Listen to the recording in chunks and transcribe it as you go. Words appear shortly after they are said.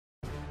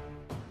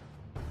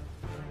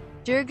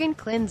Jürgen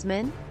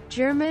Klinsmann,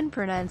 German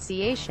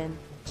pronunciation,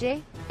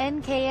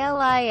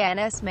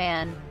 J-N-K-L-I-N-S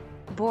man,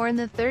 born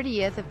the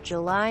 30th of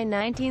July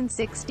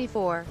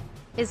 1964,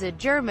 is a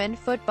German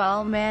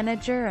football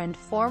manager and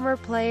former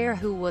player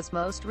who was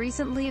most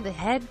recently the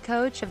head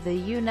coach of the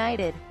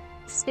United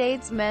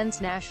States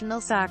men's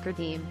national soccer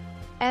team.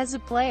 As a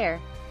player,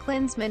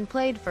 Klinsmann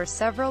played for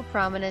several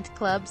prominent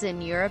clubs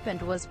in Europe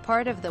and was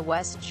part of the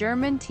West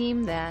German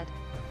team that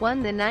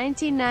won the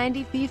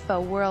 1990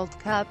 FIFA World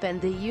Cup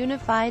and the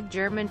unified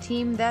German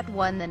team that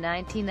won the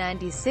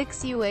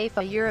 1996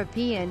 UEFA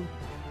European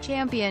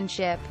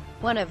Championship,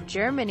 one of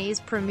Germany's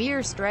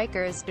premier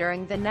strikers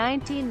during the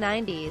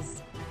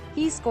 1990s.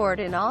 He scored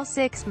in all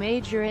 6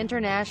 major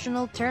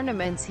international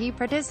tournaments he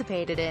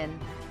participated in,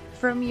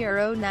 from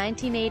Euro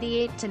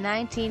 1988 to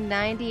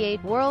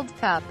 1998 World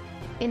Cup.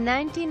 In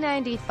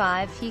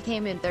 1995 he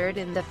came in third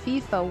in the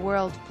FIFA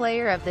World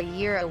Player of the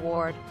Year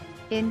award.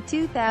 In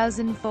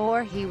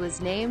 2004 he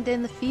was named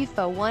in the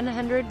FIFA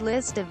 100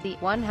 list of the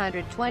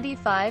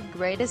 125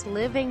 greatest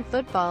living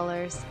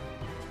footballers.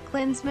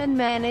 Klinsmann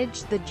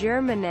managed the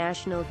German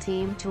national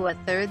team to a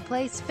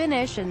third-place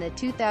finish in the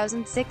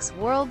 2006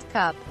 World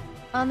Cup.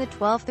 On the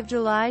 12th of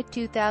July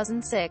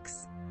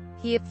 2006,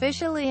 he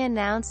officially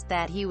announced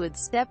that he would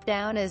step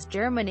down as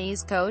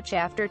Germany's coach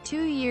after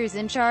 2 years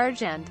in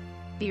charge and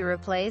be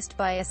replaced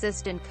by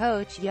assistant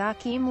coach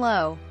Joachim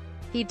Löw.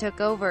 He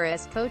took over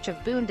as coach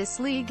of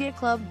Bundesliga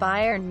club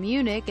Bayern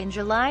Munich in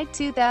July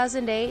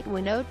 2008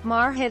 when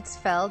Ottmar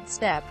Hitzfeld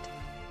stepped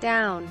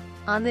down.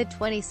 On the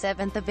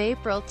 27th of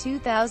April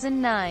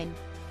 2009,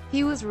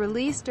 he was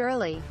released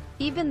early,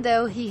 even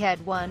though he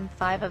had won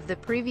 5 of the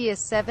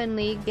previous 7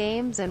 league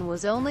games and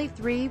was only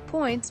 3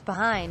 points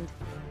behind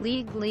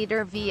league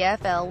leader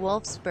VfL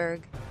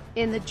Wolfsburg.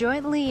 In the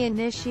jointly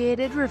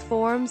initiated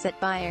reforms at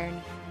Bayern,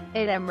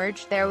 it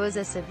emerged there was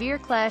a severe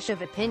clash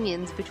of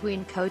opinions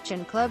between coach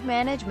and club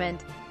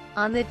management.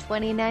 On the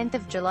 29th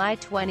of July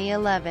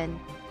 2011,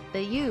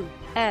 the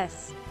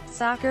U.S.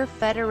 Soccer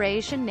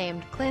Federation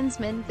named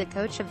Klinsmann the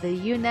coach of the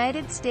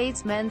United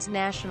States men's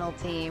national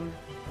team.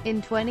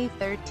 In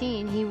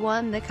 2013 he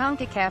won the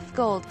CONCACAF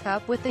Gold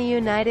Cup with the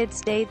United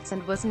States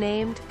and was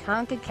named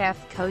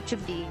CONCACAF Coach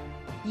of the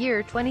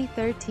Year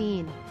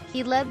 2013.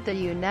 He led the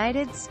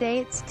United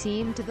States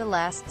team to the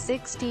last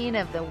 16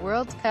 of the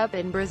World Cup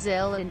in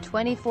Brazil in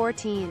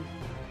 2014.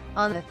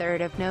 On the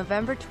 3rd of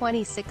November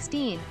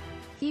 2016,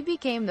 he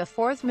became the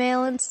 4th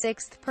male and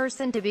 6th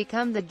person to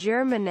become the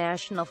German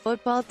national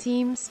football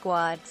team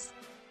squad's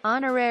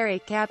honorary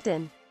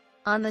captain.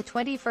 On the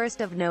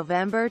 21st of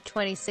November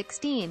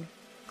 2016,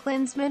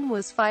 Klinsmann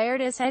was fired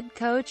as head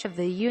coach of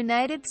the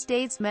United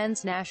States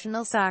men's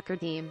national soccer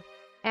team,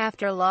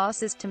 after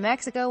losses to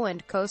Mexico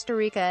and Costa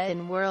Rica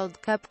in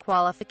World Cup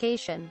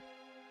qualification.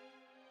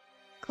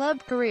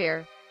 Club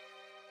career: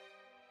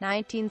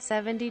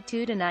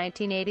 1972 to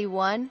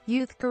 1981,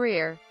 youth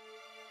career.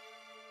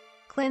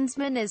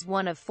 Klinsmann is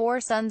one of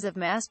 4 sons of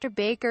master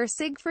baker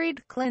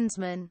Siegfried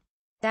Klinsmann,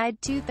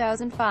 died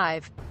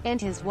 2005,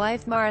 and his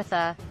wife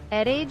Martha.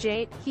 At age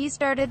 8, he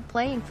started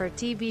playing for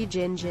TB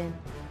Gingen,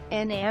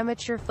 an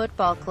amateur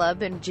football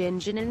club in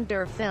Gingen in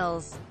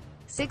Durfils.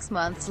 6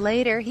 months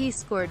later he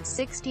scored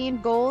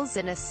 16 goals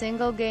in a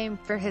single game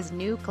for his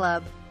new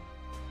club.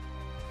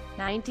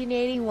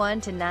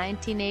 1981 to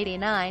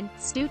 1989,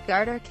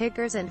 Stuttgarter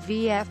Kickers and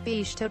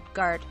VfB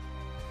Stuttgart.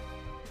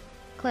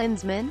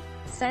 Klinsmann,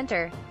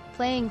 center,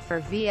 playing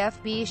for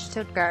VfB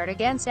Stuttgart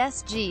against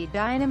SG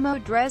Dynamo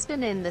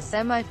Dresden in the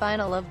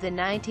semi-final of the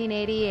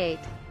 1988-89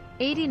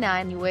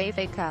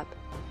 UEFA Cup.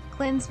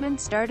 Klinsmann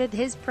started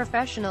his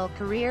professional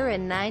career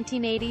in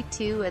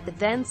 1982 at the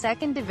then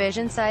second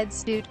division side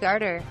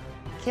Stuttgarter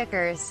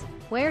Kickers,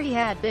 where he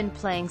had been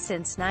playing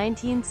since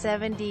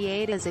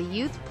 1978 as a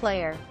youth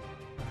player.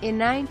 In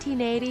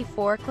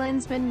 1984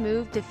 Klinsmann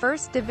moved to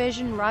first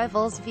division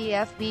rivals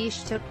VfB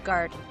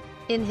Stuttgart.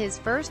 In his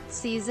first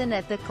season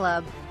at the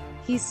club,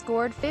 he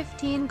scored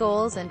 15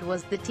 goals and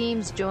was the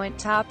team's joint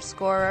top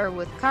scorer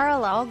with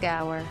Karl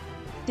Allgauer.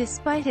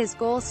 Despite his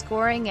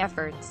goal-scoring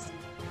efforts,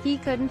 he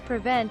couldn't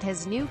prevent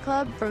his new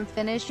club from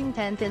finishing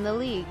 10th in the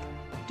league.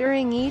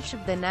 During each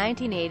of the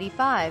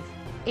 1985,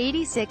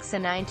 86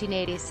 and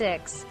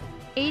 1986,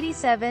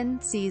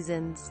 87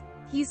 seasons,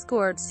 he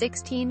scored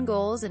 16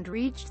 goals and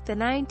reached the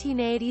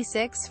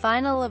 1986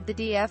 final of the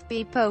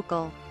DFB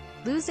Pokal,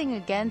 losing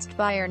against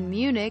Bayern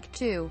Munich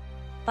 2-5,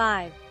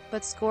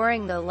 but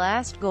scoring the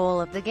last goal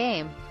of the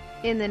game.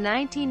 In the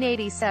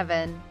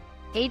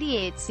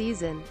 1987-88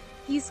 season,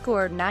 he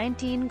scored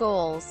 19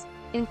 goals,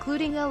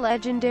 including a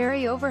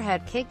legendary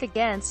overhead kick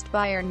against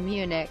Bayern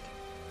Munich,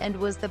 and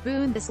was the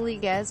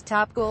Bundesliga's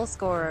top goal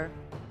scorer.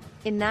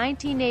 In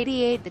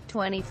 1988 the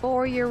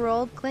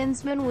 24-year-old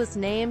Klinsmann was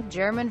named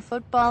German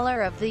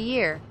Footballer of the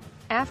Year,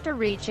 after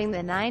reaching the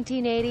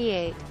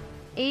 1988-89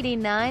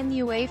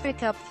 UEFA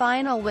Cup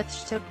final with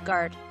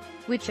Stuttgart,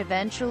 which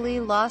eventually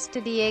lost to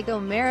Diego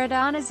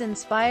Maradona's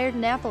inspired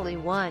Napoli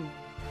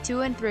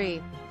 1-2 and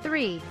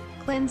 3-3.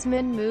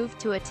 Klinsmann moved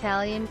to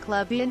Italian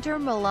club Inter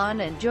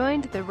Milan and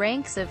joined the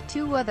ranks of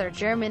two other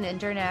German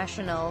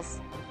internationals,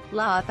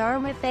 Lothar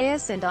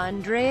Matthäus and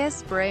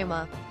Andreas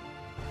Brehme.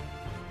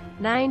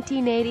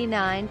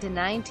 1989 to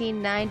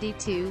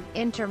 1992,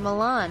 Inter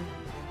Milan.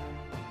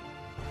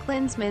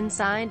 Klinsmann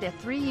signed a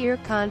 3-year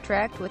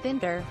contract with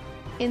Inter.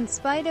 In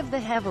spite of the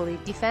heavily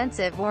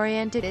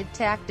defensive-oriented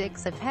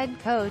tactics of head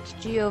coach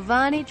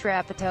Giovanni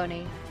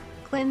Trapattoni,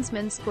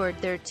 Klinsmann scored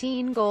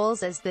 13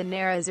 goals as the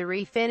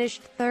Nerazzurri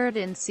finished third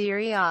in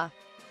Serie A.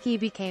 He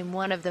became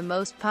one of the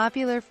most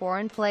popular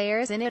foreign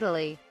players in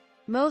Italy,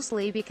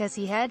 mostly because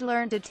he had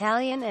learned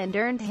Italian and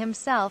earned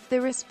himself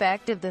the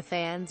respect of the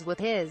fans with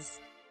his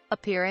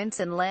appearance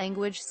and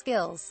language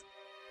skills.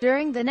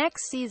 During the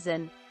next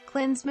season,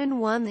 Klinsmann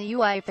won the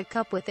UEFA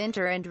Cup with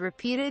Inter and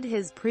repeated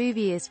his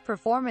previous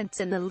performance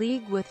in the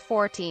league with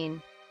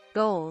 14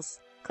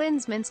 goals.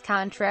 Klinsmann's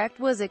contract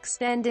was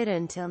extended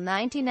until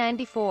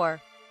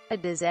 1994. A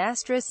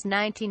disastrous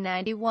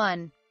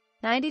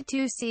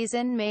 1991-92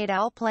 season made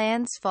all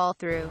plans fall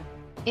through.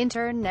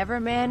 Inter never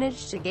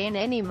managed to gain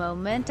any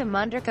momentum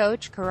under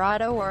coach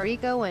Corrado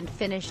Arrigo and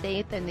finished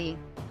 8th in the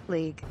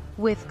league,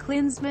 with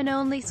Klinsmann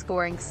only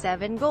scoring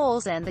 7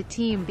 goals and the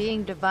team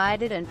being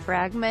divided and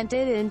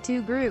fragmented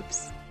into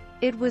groups.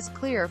 It was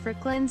clear for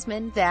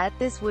Klinsmann that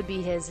this would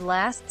be his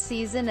last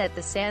season at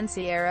the San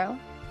Siro.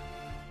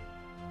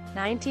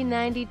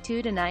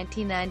 1992 to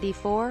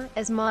 1994,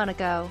 as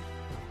Monaco.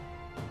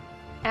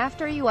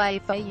 After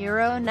UEFA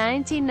Euro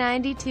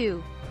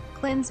 1992,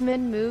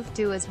 Klinsmann moved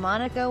to AS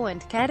Monaco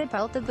and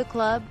catapulted the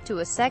club to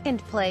a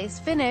second-place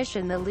finish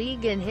in the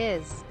league in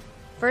his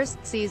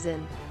first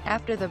season,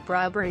 after the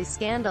bribery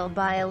scandal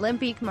by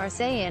Olympique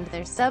Marseille and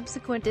their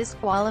subsequent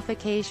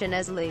disqualification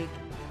as league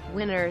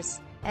winners.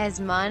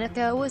 AS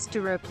Monaco was to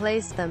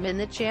replace them in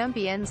the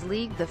Champions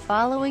League the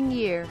following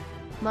year.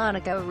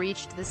 Monaco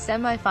reached the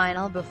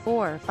semi-final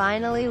before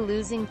finally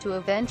losing to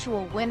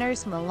eventual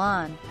winners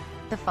Milan.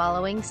 The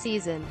following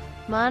season,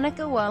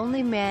 Monaco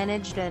only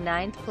managed a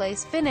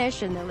 9th-place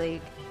finish in the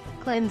league.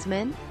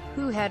 Klinsmann,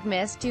 who had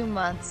missed 2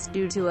 months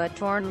due to a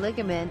torn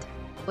ligament,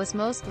 was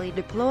mostly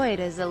deployed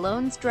as a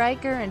lone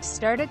striker and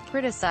started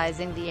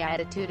criticizing the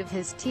attitude of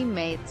his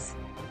teammates.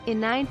 In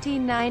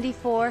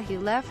 1994 he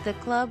left the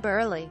club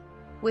early,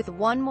 with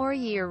 1 more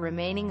year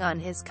remaining on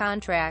his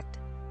contract.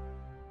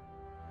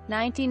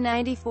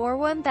 1994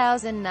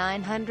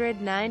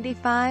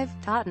 1995,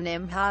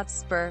 Tottenham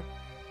Hotspur.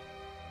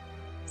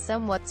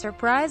 Somewhat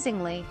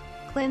surprisingly,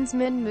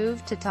 Klinsmann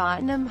moved to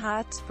Tottenham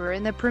Hotspur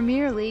in the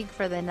Premier League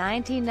for the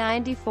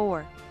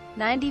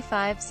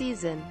 1994-95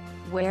 season,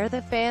 where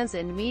the fans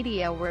and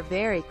media were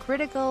very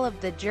critical of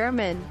the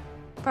German,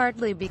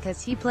 partly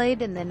because he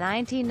played in the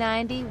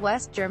 1990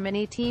 West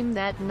Germany team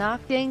that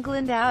knocked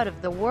England out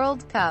of the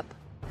World Cup,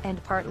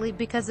 and partly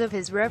because of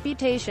his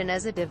reputation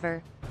as a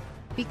diver.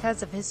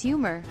 Because of his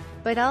humor,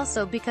 but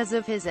also because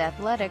of his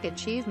athletic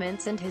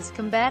achievements and his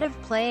combative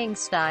playing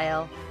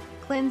style,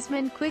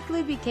 Klinsmann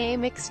quickly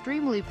became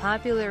extremely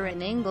popular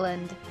in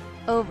England.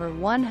 Over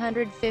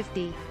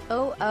 150,000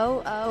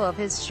 of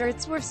his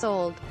shirts were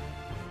sold.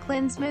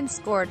 Klinsmann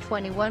scored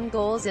 21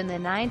 goals in the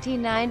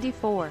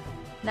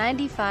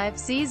 1994-95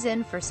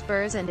 season for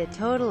Spurs and a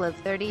total of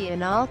 30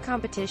 in all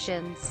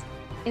competitions,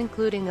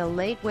 including a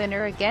late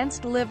winner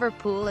against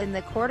Liverpool in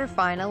the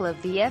quarter-final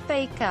of the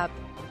FA Cup.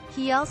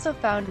 He also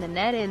found the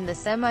net in the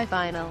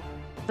semi-final,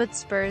 but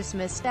Spurs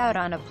missed out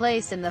on a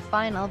place in the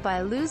final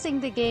by losing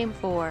the game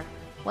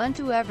 4-1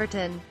 to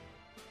Everton.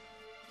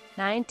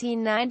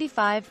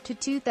 1995 to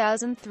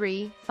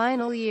 2003,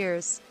 final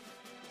years.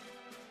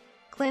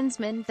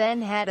 Klinsmann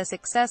then had a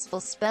successful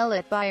spell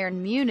at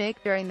Bayern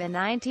Munich during the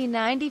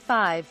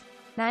 1995,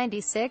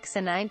 96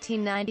 and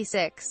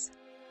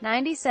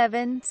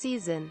 1996-97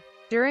 season.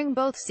 During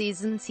both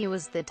seasons he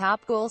was the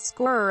top goal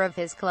scorer of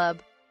his club,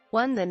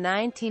 won the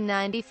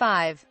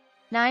 1995-96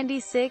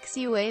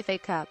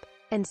 UEFA Cup,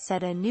 and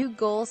set a new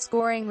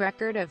goal-scoring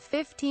record of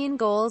 15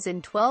 goals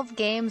in 12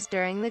 games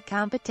during the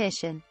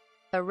competition,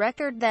 a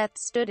record that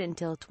stood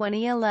until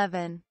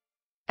 2011.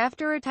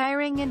 After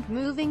retiring and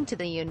moving to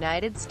the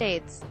United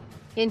States,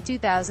 in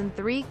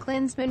 2003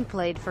 Klinsmann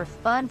played for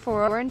fun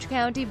for Orange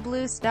County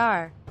Blue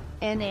Star,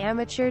 an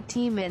amateur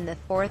team in the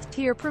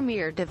 4th-tier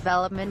Premier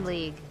Development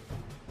League.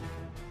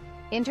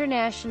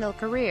 International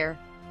career.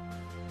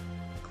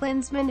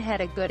 Klinsmann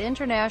had a good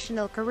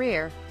international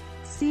career,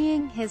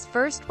 seeing his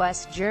first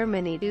West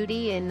Germany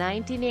duty in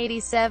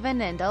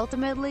 1987 and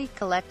ultimately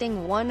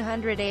collecting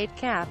 108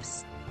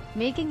 caps,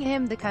 making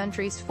him the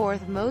country's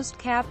 4th most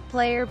capped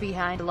player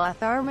behind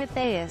Lothar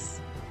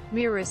Matthäus,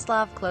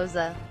 Miroslav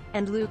Klose,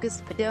 and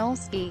Lukas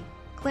Podolski.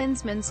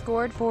 Klinsmann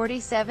scored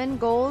 47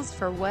 goals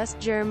for West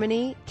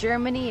Germany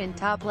in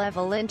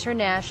top-level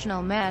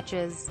international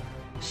matches,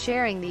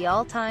 sharing the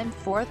all-time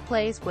 4th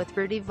place with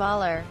Rudi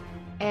Völler,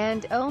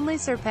 and only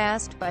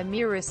surpassed by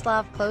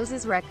Miroslav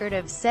Klose's record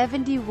of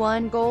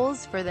 71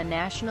 goals for the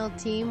national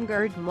team,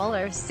 Gerd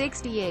Muller's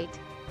 68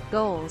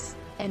 goals,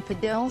 and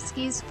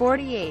Podolski's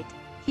 48.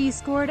 He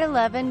scored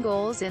 11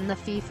 goals in the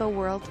FIFA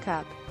World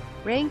Cup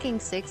ranking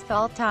 6th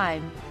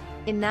all-time.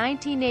 In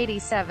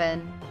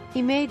 1987,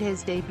 he made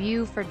his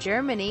debut for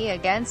Germany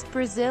against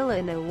Brazil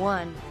in a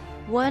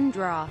 1-1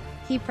 draw.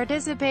 He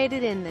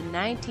participated in the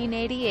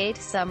 1988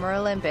 Summer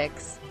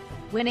Olympics,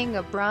 winning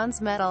a bronze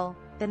medal.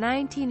 The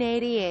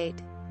 1988,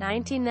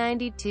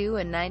 1992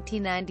 and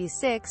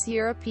 1996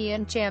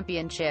 European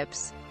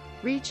Championships,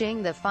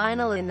 reaching the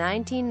final in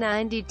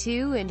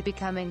 1992 and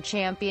becoming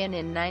champion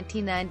in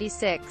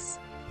 1996.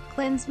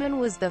 Klinsmann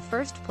was the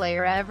first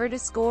player ever to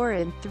score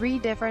in 3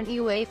 different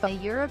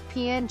UEFA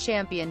European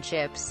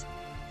Championships.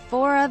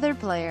 4 other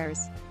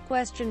players,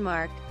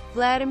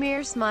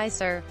 Vladimir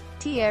Smicer,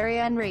 Thierry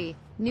Henry,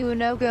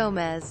 Nuno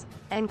Gomes,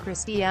 and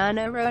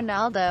Cristiano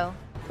Ronaldo,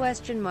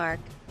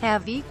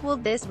 have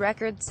equaled this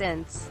record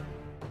since.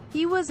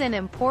 He was an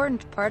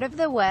important part of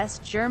the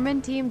West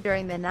German team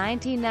during the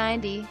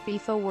 1990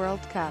 FIFA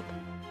World Cup.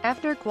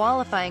 After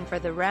qualifying for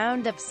the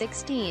round of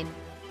 16,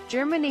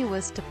 Germany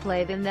was to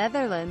play the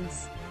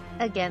Netherlands,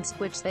 against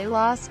which they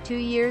lost 2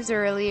 years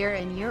earlier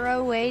in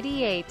Euro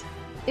 '88.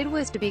 It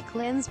was to be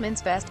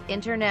Klinsmann's best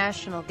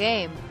international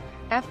game.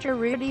 After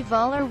Rudi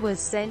Völler was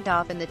sent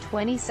off in the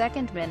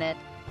 22nd minute,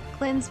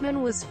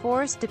 Klinsmann was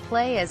forced to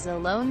play as a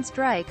lone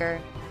striker.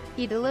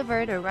 He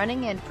delivered a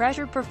running and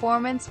pressure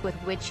performance with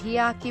which he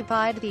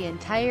occupied the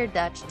entire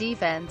Dutch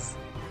defense,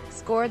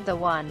 scored the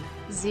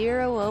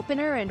 1-0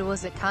 opener and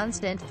was a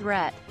constant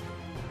threat.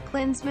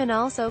 Klinsmann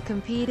also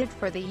competed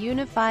for the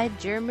unified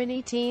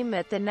Germany team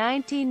at the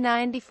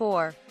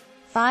 1994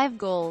 5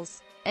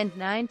 goals and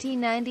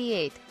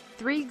 1998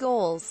 3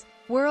 goals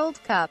World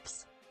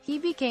Cups. He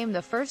became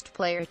the first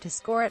player to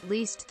score at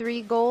least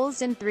 3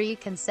 goals in 3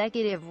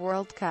 consecutive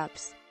World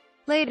Cups,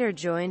 later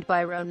joined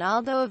by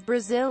Ronaldo of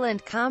Brazil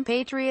and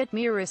compatriot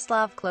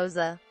Miroslav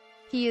Klose.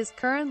 He is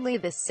currently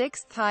the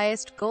 6th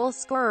highest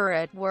goalscorer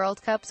at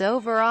World Cups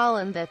overall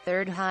and the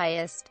 3rd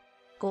highest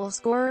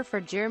goalscorer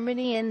for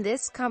Germany in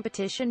this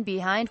competition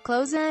behind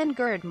Klose and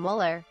Gerd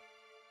Müller.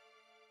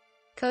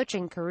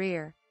 Coaching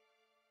career.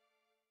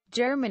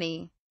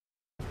 Germany.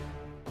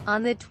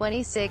 On the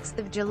 26th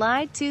of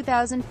July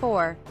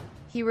 2004,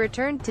 he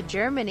returned to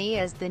Germany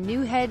as the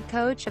new head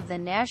coach of the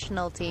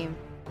national team,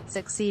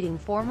 succeeding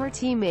former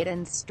teammate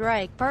and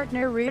strike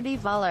partner Rudi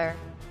Völler.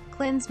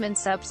 Klinsmann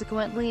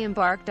subsequently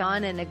embarked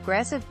on an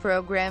aggressive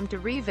program to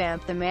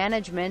revamp the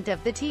management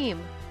of the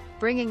team.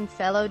 Bringing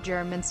fellow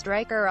German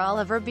striker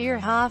Oliver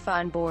Bierhoff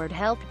on board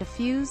helped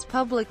diffuse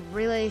public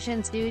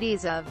relations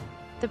duties of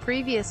the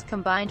previous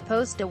combined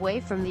post away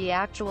from the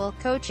actual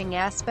coaching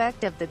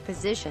aspect of the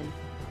position.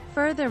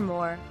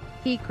 Furthermore,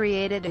 he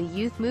created a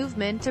youth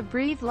movement to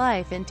breathe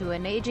life into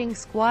an aging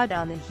squad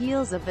on the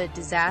heels of a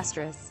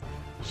disastrous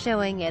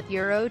showing at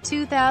Euro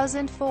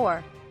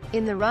 2004.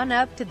 In the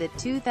run-up to the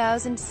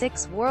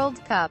 2006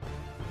 World Cup,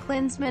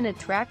 Klinsmann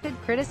attracted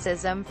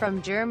criticism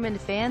from German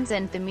fans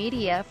and the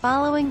media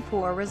following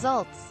poor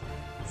results,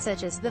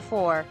 such as the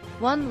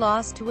 4-1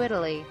 loss to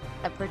Italy.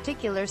 A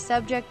particular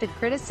subject of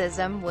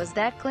criticism was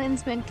that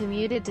Klinsmann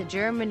commuted to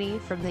Germany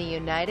from the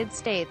United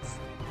States,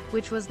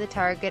 which was the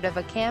target of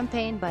a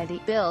campaign by the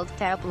Bild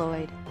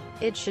tabloid.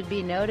 It should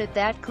be noted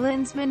that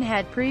Klinsmann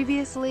had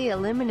previously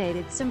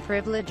eliminated some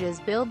privileges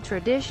Bild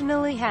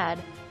traditionally had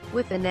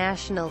with the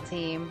national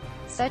team,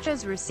 such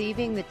as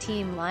receiving the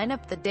team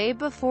lineup the day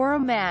before a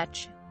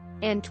match,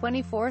 and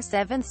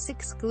 24/7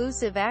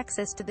 exclusive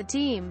access to the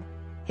team.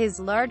 His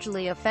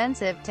largely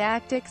offensive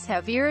tactics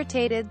have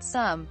irritated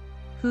some,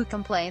 who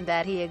complain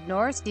that he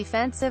ignores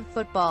defensive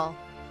football.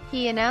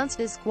 He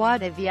announced a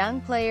squad of young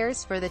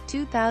players for the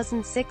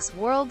 2006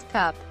 World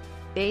Cup,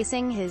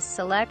 basing his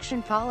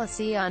selection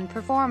policy on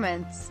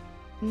performance,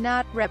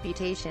 not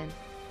reputation.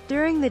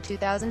 During the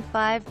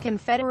 2005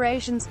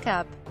 Confederations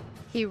Cup,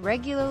 he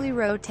regularly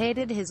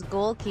rotated his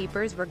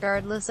goalkeepers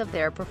regardless of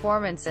their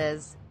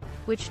performances,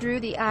 which drew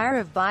the ire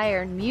of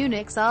Bayern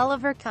Munich's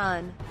Oliver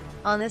Kahn.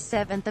 On the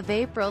 7th of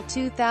April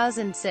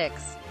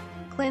 2006,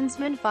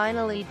 Klinsmann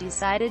finally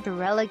decided to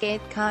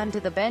relegate Kahn to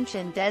the bench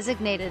and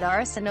designated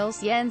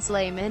Arsenal's Jens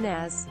Lehmann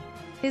as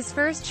his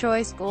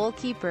first-choice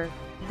goalkeeper.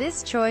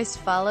 This choice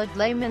followed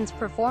Lehmann's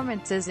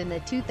performances in the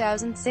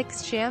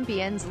 2006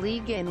 Champions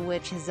League, in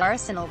which his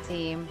Arsenal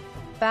team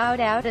bowed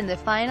out in the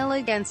final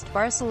against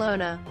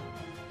Barcelona.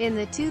 In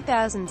the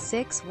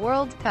 2006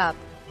 World Cup,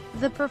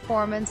 the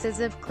performances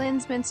of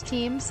Klinsmann's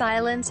team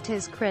silenced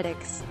his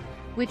critics,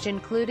 which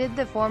included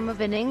the form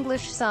of an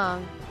English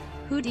song,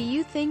 "Who do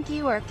you think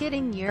you are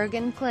kidding,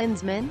 Jürgen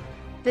Klinsmann?"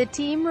 The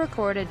team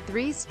recorded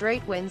 3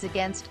 straight wins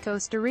against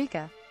Costa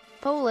Rica,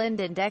 Poland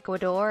and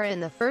Ecuador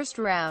in the first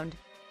round,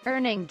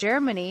 earning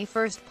Germany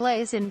first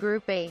place in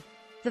Group A.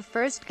 The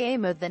first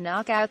game of the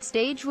knockout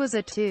stage was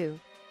a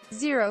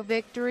 2-0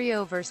 victory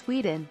over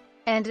Sweden,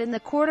 and in the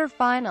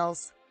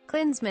quarter-finals,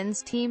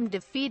 Klinsmann's team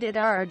defeated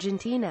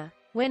Argentina,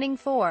 winning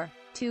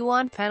 4-2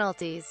 on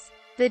penalties.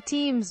 The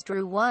teams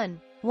drew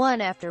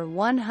 1-1 after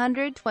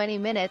 120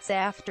 minutes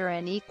after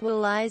an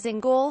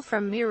equalizing goal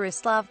from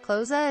Miroslav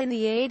Klose in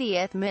the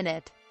 80th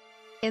minute.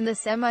 In the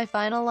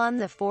semi-final on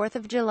the 4th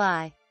of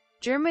July,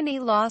 Germany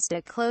lost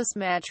a close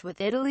match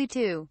with Italy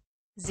 2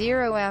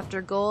 0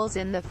 after goals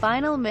in the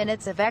final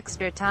minutes of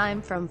extra time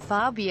from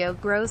Fabio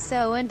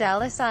Grosso and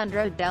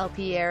Alessandro Del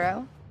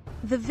Piero.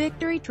 The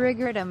victory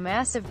triggered a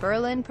massive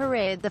Berlin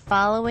parade the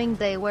following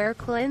day where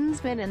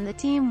Klinsmann and the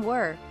team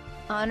were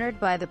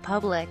honored by the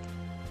public.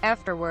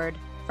 Afterward,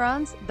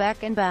 Franz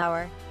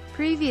Beckenbauer,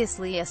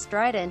 previously a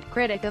strident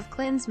critic of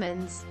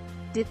Klinsmann's,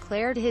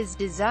 declared his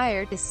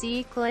desire to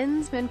see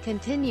Klinsmann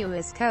continue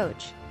as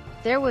coach.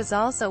 There was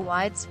also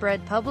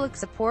widespread public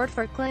support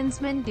for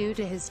Klinsmann due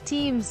to his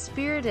team's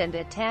spirit and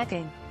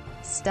attacking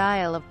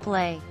style of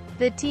play.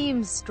 The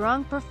team's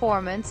strong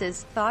performance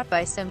is thought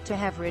by some to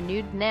have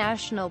renewed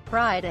national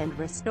pride and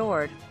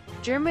restored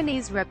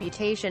Germany's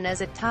reputation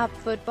as a top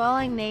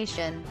footballing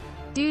nation.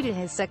 Due to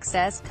his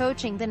success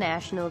coaching the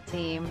national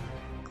team,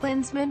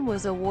 Klinsmann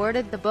was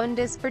awarded the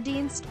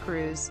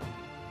Bundesverdienstkreuz.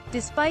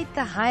 Despite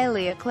the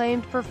highly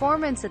acclaimed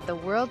performance at the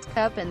World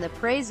Cup and the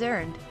praise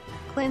earned,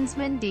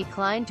 Klinsmann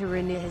declined to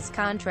renew his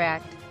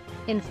contract,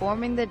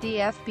 informing the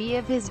DFB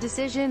of his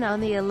decision on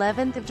the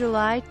 11th of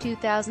July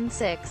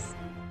 2006.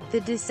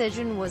 The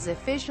decision was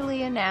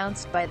officially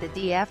announced by the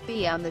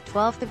DFB on the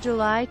 12th of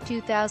July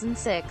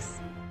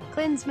 2006.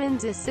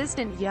 Klinsmann's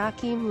assistant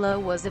Joachim Low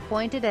was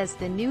appointed as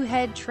the new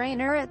head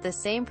trainer at the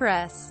same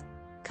press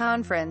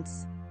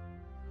conference.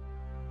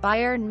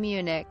 Bayern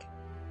Munich.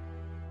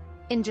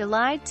 In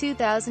July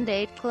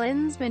 2008,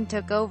 Klinsmann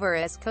took over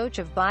as coach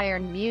of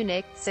Bayern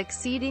Munich,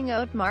 succeeding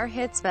Ottmar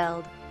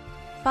Hitzfeld.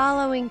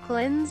 Following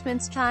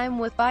Klinsmann's time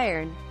with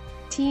Bayern,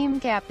 team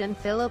captain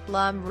Philipp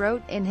Lahm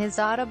wrote in his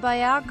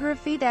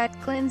autobiography that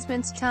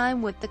Klinsmann's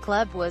time with the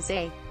club was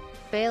a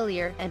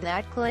failure, and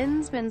that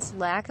Klinsmann's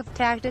lack of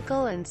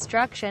tactical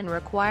instruction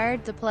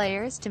required the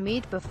players to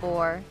meet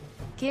before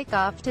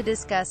kick-off to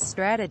discuss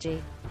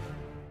strategy.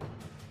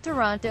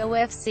 Toronto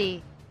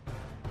FC.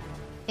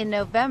 In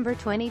November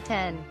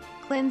 2010,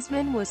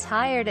 Klinsmann was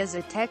hired as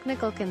a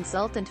technical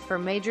consultant for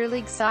Major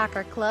League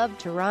Soccer club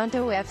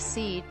Toronto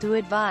FC to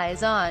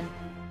advise on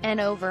an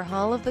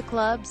overhaul of the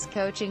club's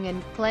coaching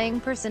and playing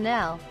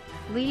personnel,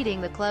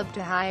 leading the club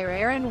to hire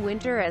Aaron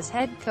Winter as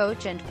head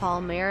coach and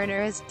Paul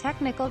Mariner as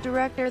technical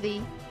director.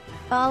 The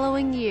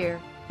following year,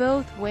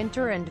 both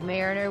Winter and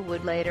Mariner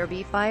would later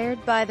be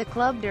fired by the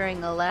club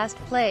during a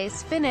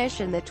last-place finish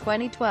in the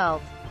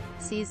 2012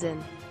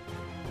 season.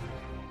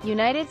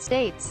 United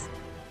States.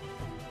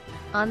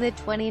 On the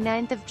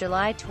 29th of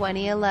July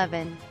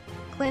 2011,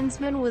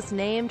 Klinsmann was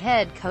named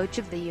head coach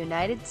of the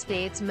United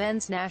States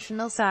men's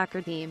national soccer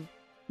team,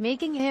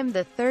 making him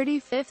the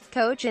 35th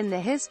coach in the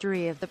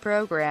history of the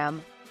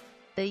program.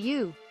 The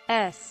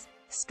U.S.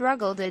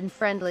 struggled in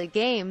friendly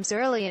games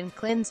early in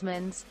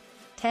Klinsmann's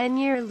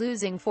tenure,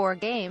 losing 4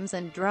 games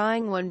and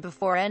drawing 1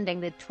 before ending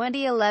the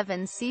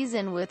 2011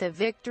 season with a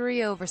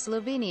victory over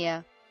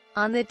Slovenia.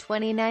 On the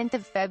 29th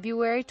of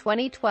February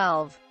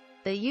 2012,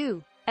 the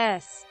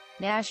U.S.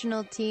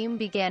 national team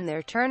began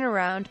their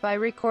turnaround by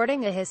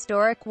recording a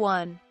historic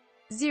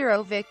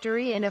 1-0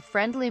 victory in a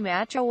friendly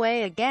match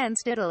away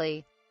against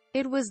Italy.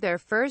 It was their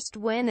first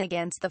win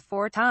against the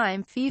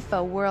 4-time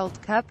FIFA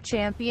World Cup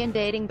champion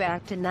dating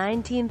back to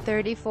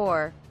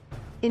 1934.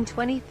 In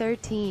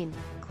 2013,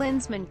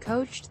 Klinsmann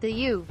coached the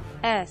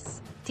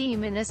U.S.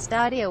 team in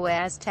Estadio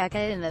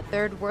Azteca in the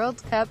 3rd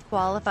World Cup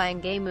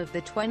qualifying game of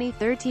the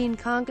 2013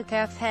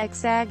 CONCACAF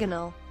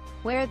Hexagonal,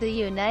 where the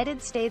United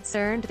States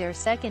earned their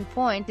 2nd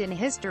point in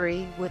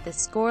history, with a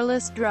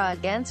scoreless draw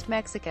against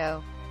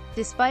Mexico,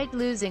 despite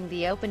losing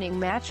the opening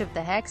match of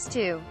the Hex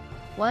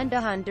 2-1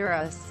 to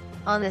Honduras.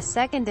 On the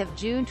 2nd of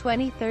June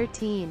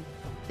 2013,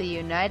 the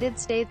United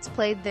States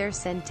played their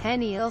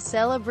centennial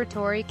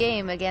celebratory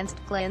game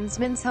against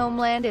Klinsmann's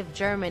homeland of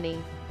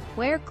Germany,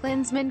 where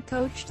Klinsmann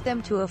coached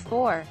them to a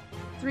 4-3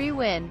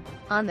 win.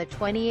 On the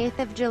 28th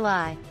of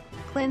July,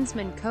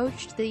 Klinsmann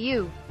coached the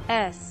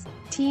U.S.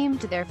 team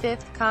to their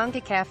 5th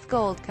CONCACAF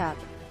Gold Cup,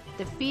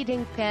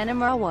 defeating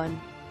Panama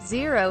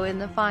 1-0 in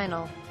the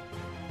final.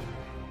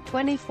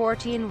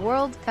 2014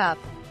 World Cup.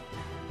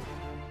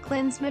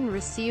 Klinsmann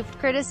received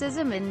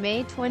criticism in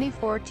May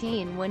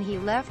 2014 when he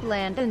left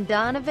Landon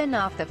Donovan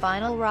off the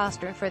final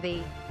roster for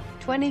the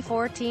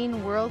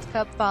 2014 World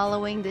Cup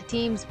following the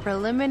team's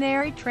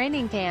preliminary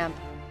training camp.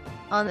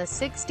 On the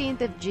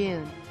 16th of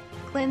June,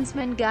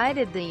 Klinsmann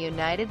guided the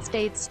United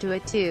States to a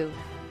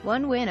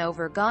 2-1 win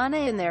over Ghana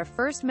in their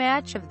first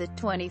match of the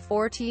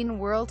 2014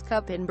 World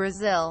Cup in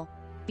Brazil,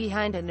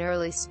 behind an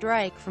early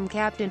strike from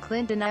captain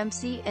Clinton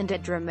Dempsey and a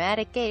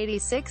dramatic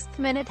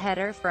 86th-minute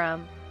header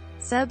from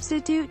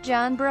substitute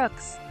John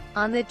Brooks.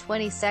 On the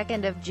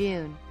 22nd of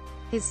June,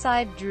 his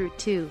side drew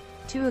 2-2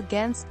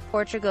 against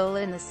Portugal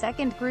in the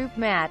second group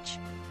match.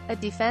 A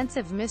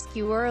defensive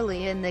miscue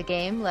early in the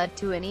game led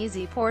to an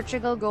easy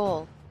Portugal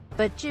goal,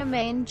 but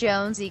Jermaine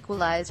Jones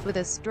equalized with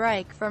a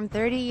strike from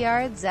 30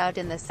 yards out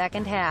in the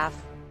second half.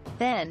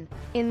 Then,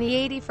 in the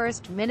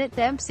 81st minute,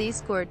 Dempsey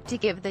scored to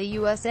give the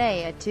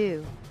USA a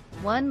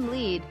 2-1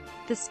 lead.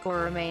 The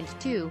score remained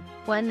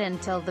 2-1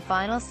 until the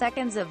final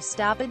seconds of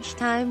stoppage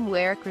time,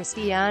 where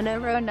Cristiano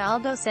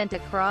Ronaldo sent a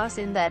cross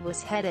in that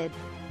was headed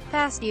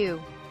past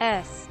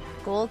U.S.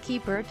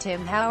 goalkeeper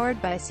Tim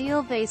Howard by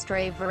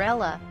Silvestre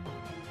Varela.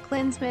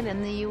 Klinsmann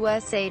and the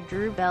USA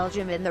drew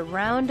Belgium in the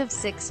round of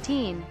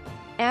 16,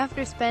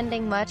 after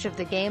spending much of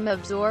the game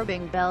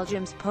absorbing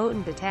Belgium's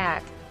potent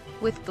attack,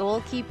 with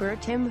goalkeeper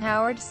Tim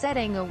Howard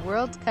setting a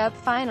World Cup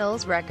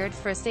finals record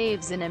for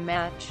saves in a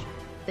match.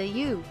 The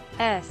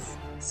U.S.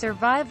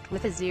 survived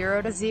with a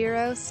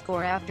 0-0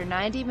 score after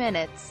 90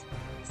 minutes,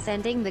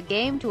 sending the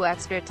game to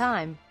extra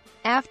time.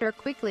 After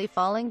quickly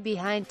falling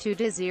behind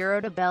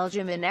 2-0 to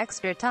Belgium in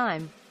extra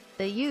time,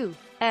 the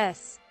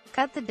U.S.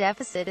 cut the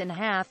deficit in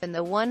half in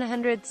the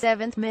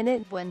 107th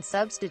minute when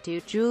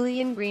substitute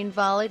Julian Green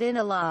volleyed in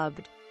a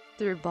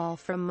lobbed-through ball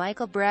from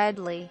Michael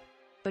Bradley,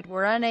 but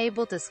were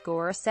unable to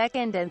score a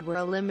second and were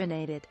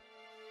eliminated.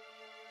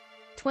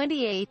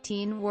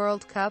 2018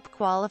 World Cup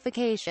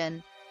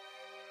qualification.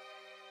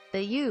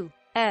 The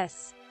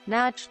U.S.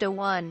 notched a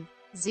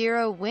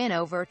 1-0 win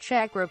over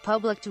Czech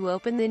Republic to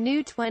open the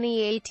new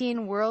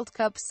 2018 World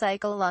Cup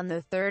cycle on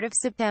the 3rd of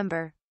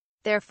September,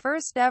 their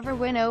first ever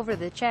win over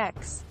the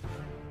Czechs.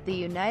 The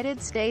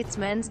United States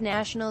men's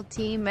national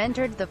team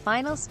entered the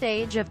final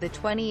stage of the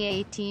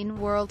 2018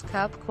 World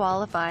Cup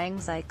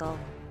qualifying cycle,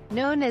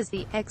 known as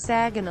the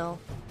hexagonal,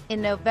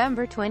 in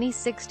November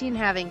 2016,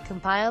 having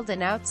compiled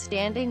an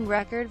outstanding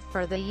record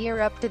for the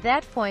year up to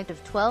that point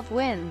of 12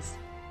 wins,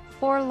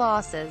 4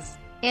 losses,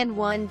 and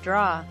 1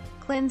 draw.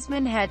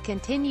 Klinsmann had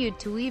continued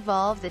to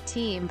evolve the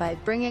team by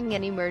bringing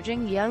in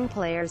emerging young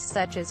players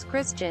such as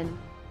Christian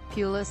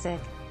Pulisic,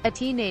 a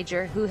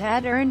teenager who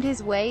had earned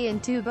his way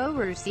into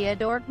Borussia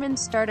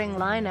Dortmund's starting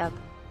lineup,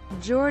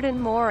 Jordan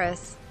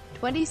Morris,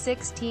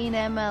 2016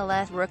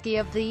 MLS Rookie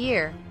of the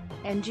Year,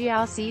 and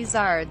Gyasi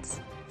Zardes,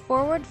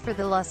 forward for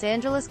the Los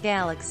Angeles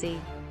Galaxy.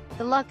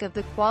 The luck of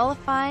the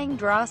qualifying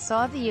draw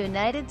saw the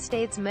United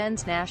States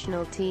men's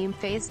national team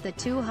face the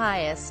 2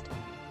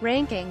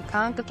 highest-ranking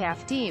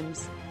CONCACAF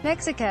teams,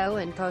 Mexico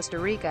and Costa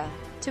Rica,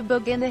 to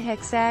begin the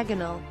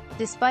hexagonal.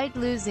 Despite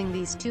losing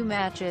these 2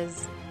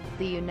 matches,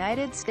 the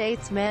United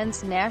States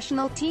men's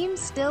national team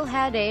still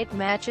had 8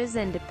 matches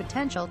and a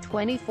potential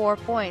 24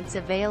 points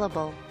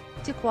available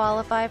to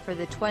qualify for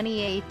the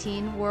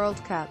 2018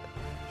 World Cup.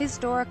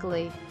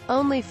 Historically,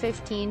 only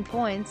 15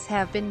 points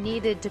have been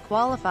needed to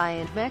qualify,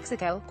 and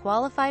Mexico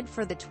qualified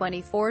for the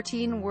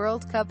 2014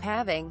 World Cup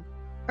having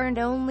earned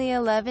only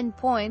 11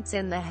 points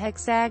in the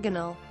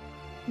hexagonal.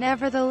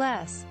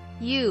 Nevertheless,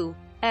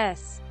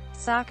 U.S.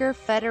 Soccer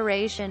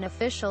Federation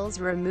officials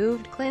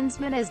removed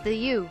Klinsmann as the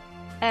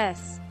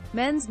U.S.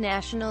 men's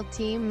national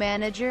team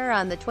manager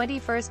on the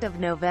 21st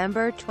of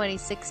November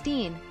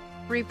 2016,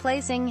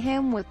 replacing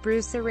him with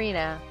Bruce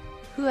Arena,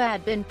 who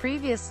had been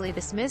previously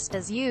dismissed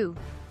as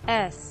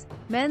U.S.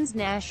 men's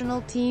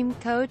national team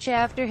coach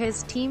after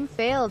his team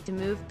failed to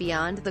move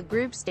beyond the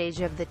group stage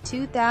of the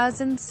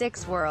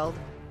 2006 World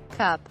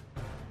Cup.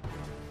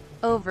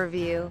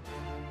 Overview.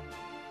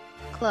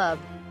 Club.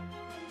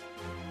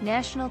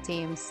 National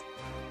teams.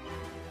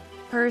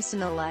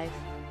 Personal life.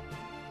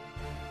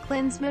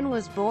 Klinsmann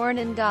was born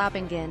in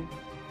Göppingen.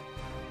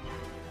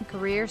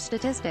 Career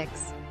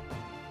statistics.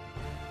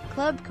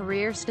 Club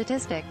career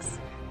statistics.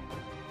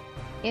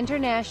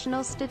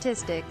 International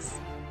statistics.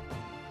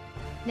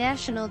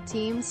 National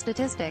team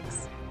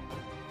statistics.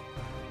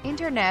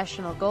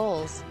 International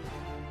goals.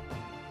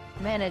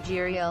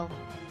 Managerial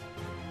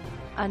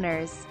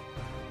honors.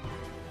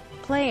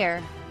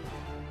 Player.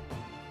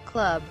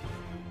 Club.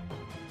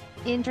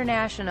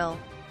 International.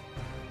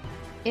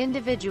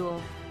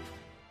 Individual.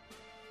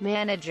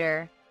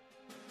 Manager.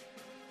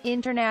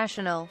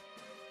 International.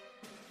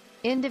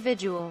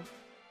 Individual.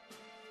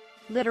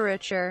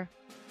 Literature.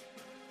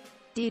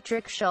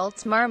 Dietrich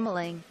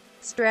Schultz-Marmeling,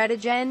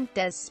 Strategien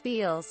des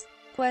Spiels, ?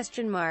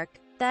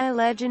 Die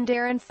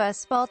legendären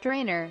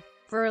Fußballtrainer,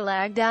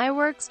 Verlag die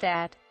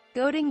Werkstatt,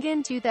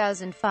 Göttingen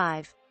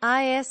 2005,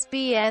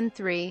 ISBN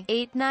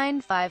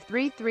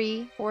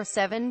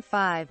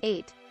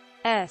 3-89533-475-8,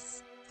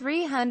 S.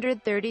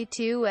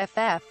 332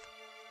 ff.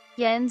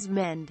 Jens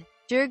Mend,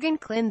 Jürgen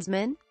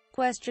Klinsmann, ?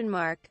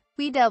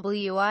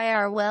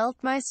 WIR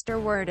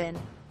Weltmeister werden,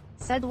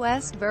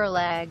 Südwest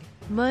Verlag,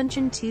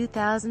 München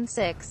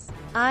 2006,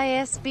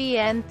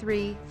 ISBN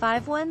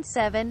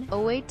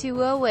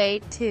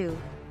 3-517-082082.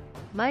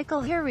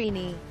 Michael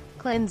Harini,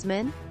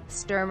 Klinsmann,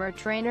 Stürmer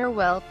Trainer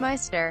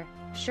Weltmeister,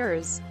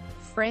 Schurz,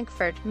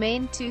 Frankfurt,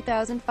 Main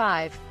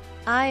 2005,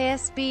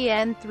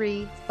 ISBN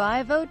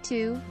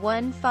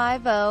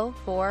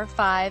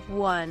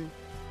 3-502-150-451.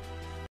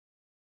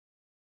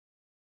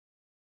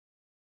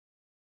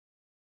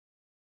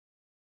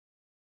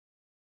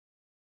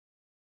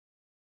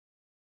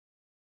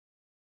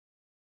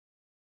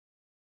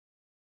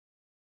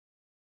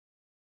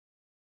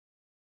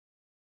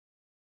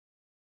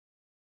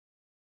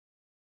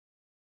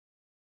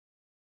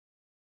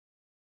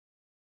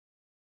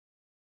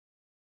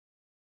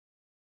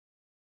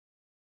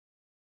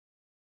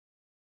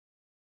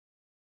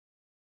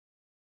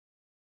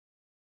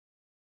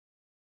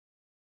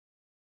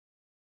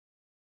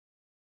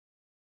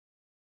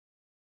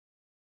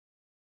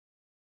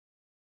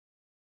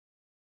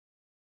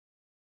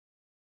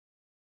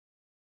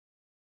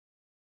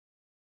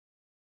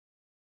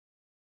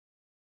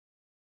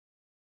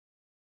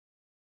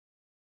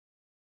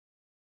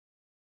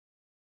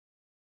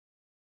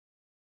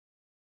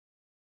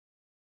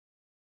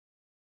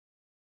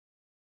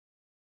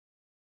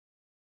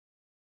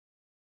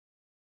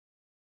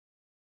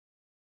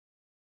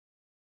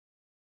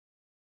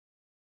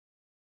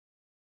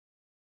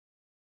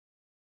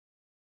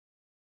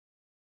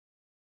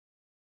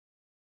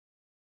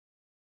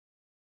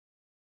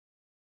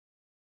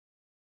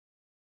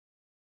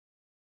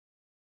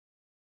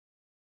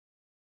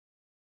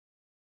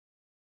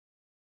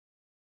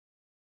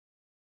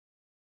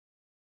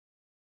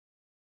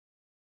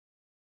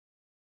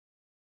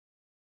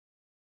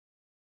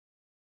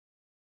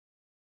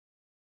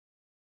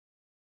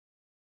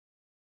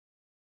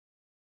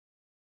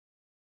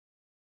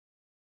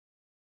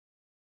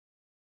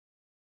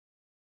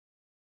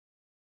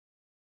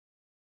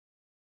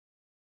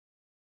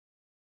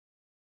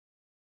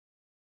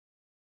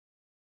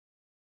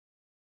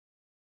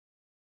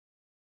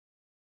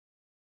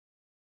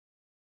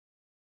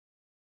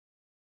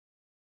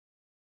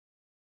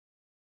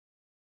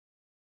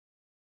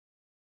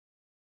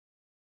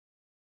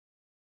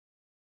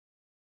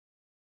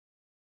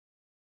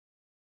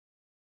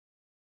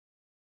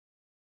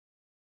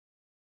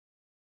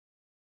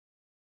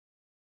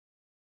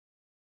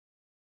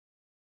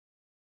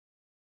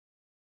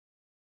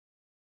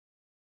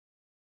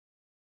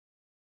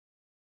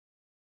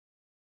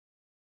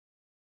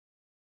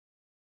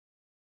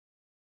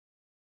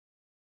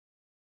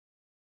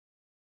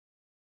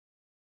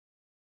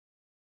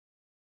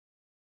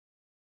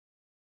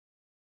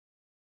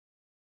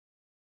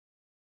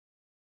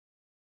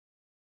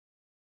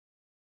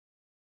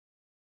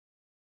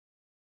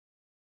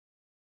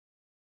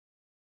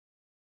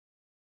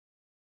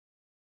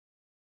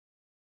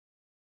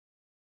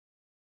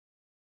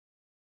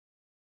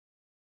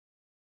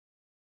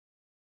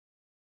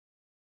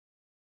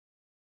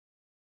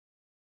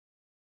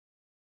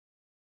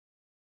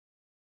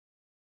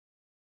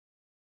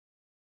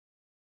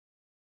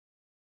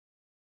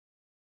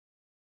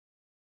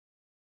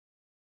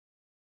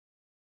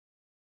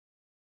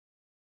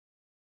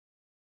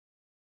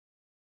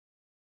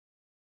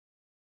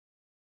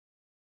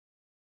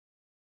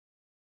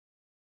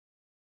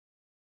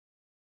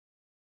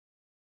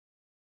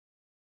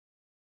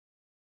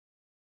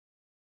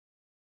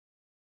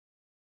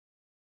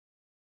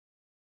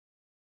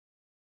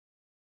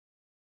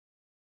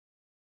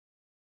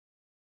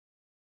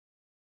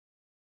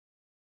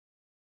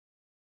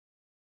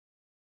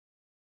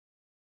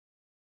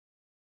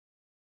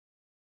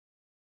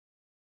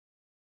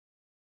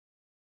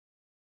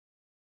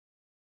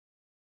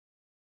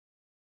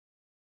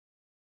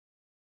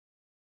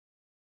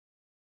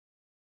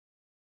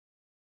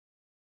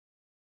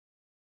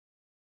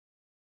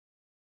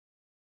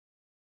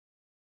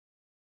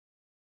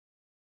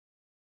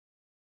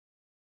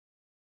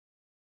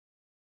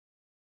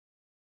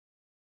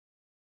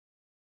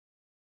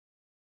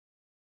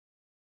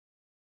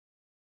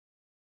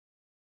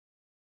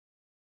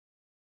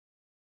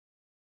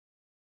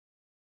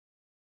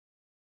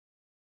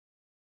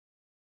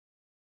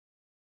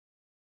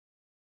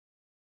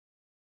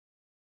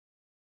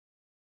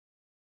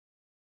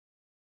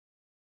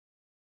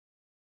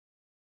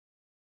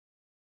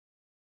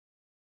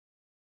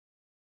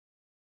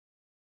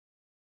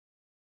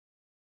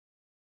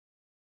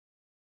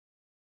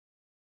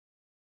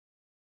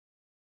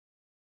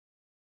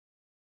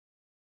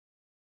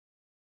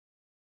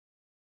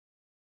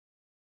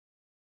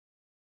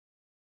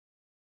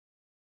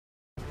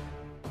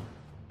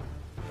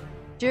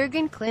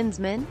 Jürgen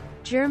Klinsmann,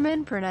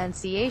 German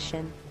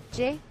pronunciation,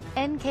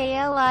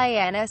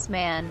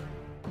 J-N-K-L-I-N-S-Mann,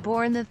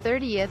 born the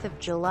 30th of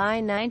July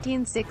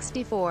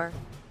 1964,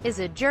 is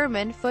a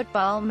German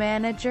football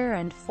manager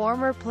and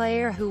former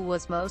player who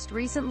was most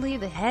recently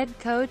the head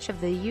coach of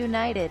the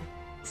United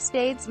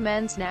States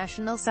men's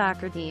national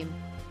soccer team.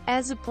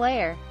 As a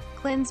player,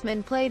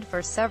 Klinsmann played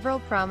for several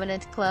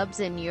prominent clubs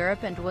in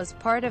Europe and was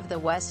part of the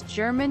West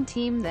German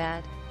team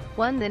that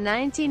won the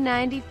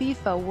 1990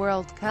 FIFA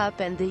World Cup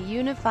and the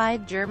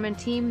unified German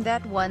team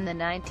that won the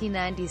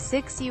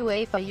 1996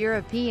 UEFA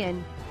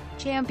European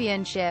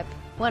Championship,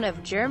 one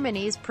of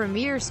Germany's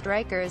premier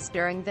strikers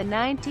during the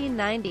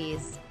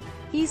 1990s.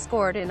 He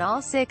scored in all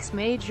 6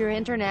 major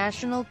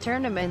international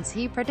tournaments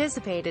he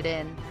participated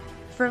in,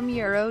 from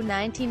Euro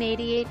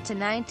 1988 to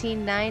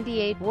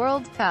 1998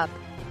 World Cup.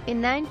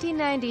 In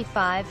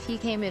 1995 he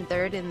came in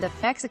third in the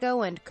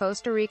Mexico and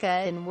Costa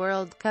Rica in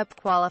World Cup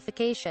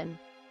qualification.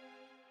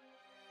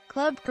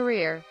 Club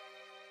career: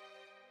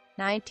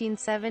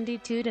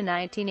 1972 to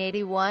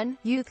 1981,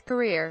 youth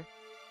career.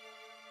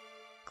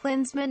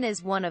 Klinsmann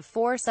is one of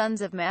 4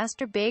 sons of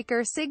master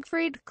baker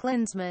Siegfried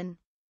Klinsmann,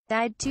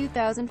 died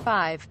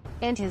 2005,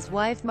 and his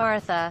wife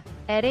Martha.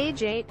 At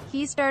age 8,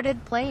 he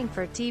started playing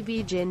for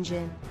TB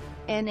Gingen,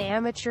 an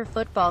amateur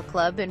football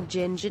club in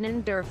Gingen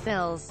in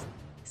Durfils.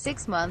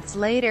 6 months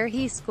later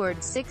he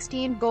scored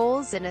 16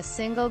 goals in a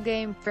single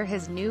game for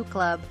his new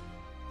club.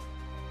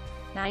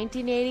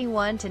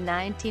 1981 to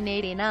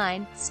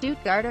 1989,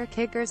 Stuttgarter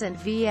Kickers and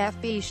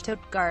VfB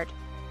Stuttgart.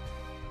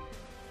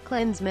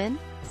 Klinsmann,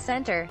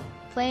 center,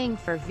 playing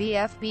for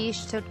VfB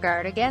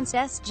Stuttgart against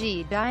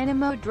SG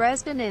Dynamo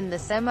Dresden in the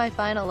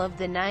semi-final of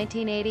the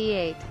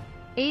 1988-89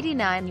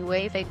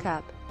 UEFA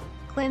Cup.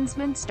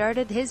 Klinsmann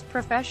started his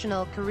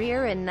professional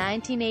career in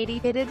 1980.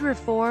 He did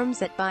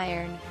reforms at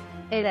Bayern.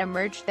 It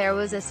emerged there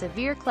was a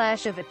severe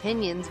clash of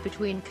opinions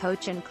between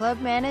coach and club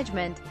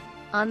management.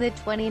 On the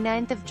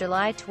 29th of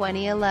July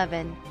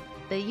 2011,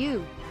 the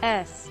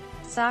U.S.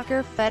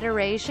 Soccer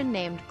Federation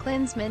named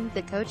Klinsmann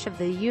the coach of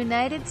the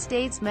United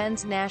States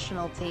men's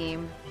national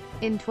team.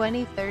 In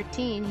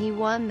 2013 he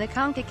won the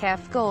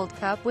CONCACAF Gold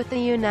Cup with the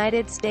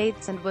United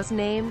States and was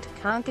named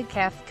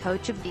CONCACAF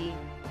Coach of the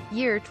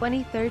Year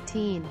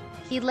 2013.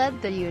 He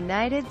led the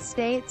United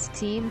States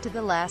team to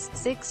the last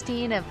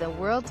 16 of the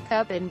World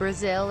Cup in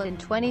Brazil in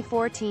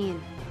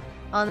 2014.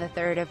 On the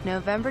 3rd of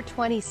November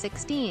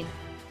 2016,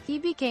 he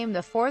became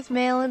the 4th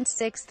male and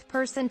 6th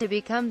person to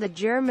become the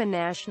German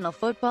national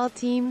football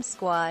team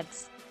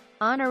squad's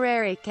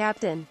honorary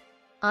captain.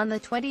 On the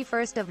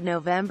 21st of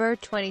November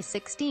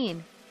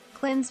 2016,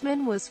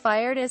 Klinsmann was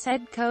fired as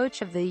head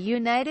coach of the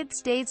United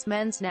States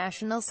men's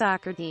national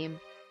soccer team,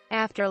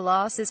 after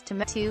losses to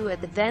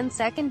at the then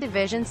second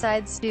division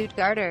side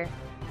Stuttgarter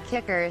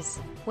Kickers,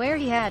 where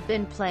he had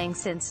been playing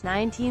since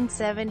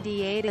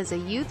 1978 as a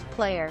youth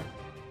player.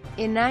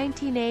 In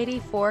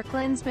 1984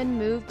 Klinsmann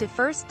moved to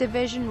first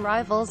division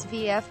rivals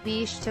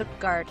VfB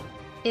Stuttgart.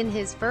 In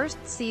his first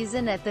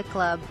season at the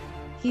club,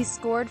 he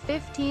scored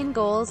 15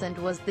 goals and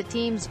was the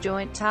team's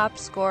joint top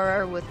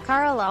scorer with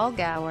Karl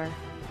Allgauer.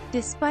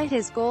 Despite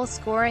his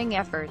goal-scoring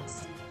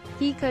efforts,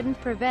 he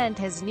couldn't prevent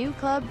his new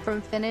club from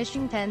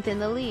finishing 10th in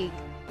the league.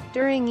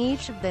 During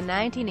each of the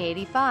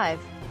 1985,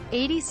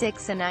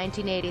 86 and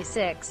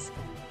 1986,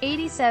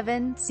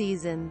 87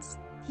 seasons,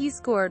 he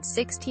scored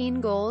 16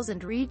 goals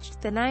and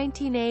reached the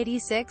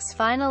 1986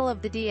 final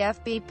of the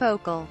DFB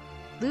Pokal,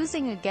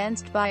 losing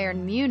against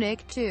Bayern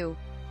Munich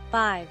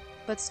 2-5,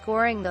 but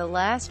scoring the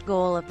last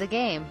goal of the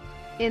game.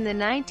 In the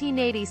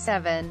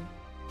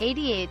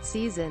 1987-88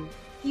 season,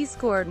 he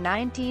scored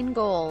 19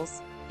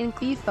 goals, in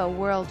FIFA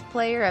World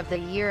Player of the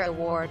Year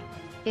award.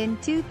 In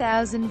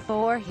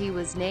 2004 he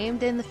was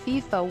named in the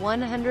FIFA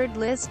 100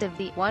 list of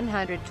the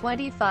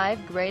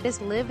 125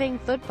 greatest living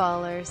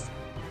footballers.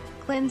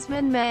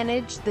 Klinsmann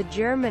managed the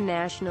German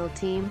national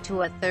team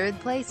to a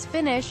 3rd-place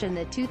finish in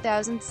the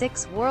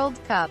 2006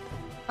 World Cup.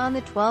 On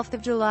the 12th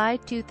of July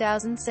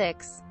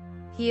 2006,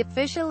 he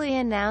officially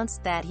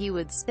announced that he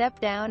would step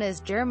down as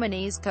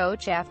Germany's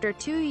coach after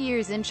 2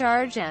 years in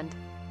charge and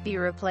be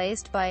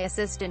replaced by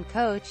assistant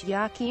coach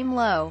Joachim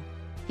Löw.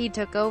 He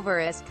took over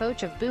as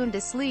coach of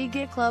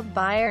Bundesliga club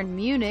Bayern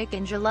Munich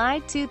in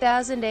July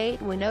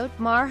 2008 when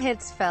Ottmar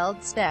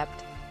Hitzfeld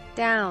stepped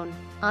down.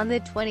 On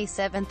the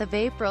 27th of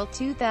April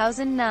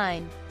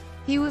 2009,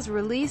 he was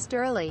released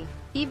early,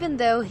 even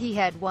though he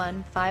had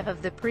won 5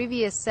 of the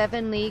previous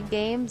 7 league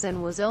games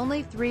and was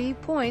only 3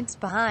 points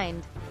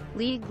behind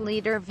league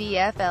leader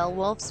VfL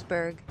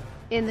Wolfsburg.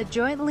 In the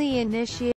jointly initiated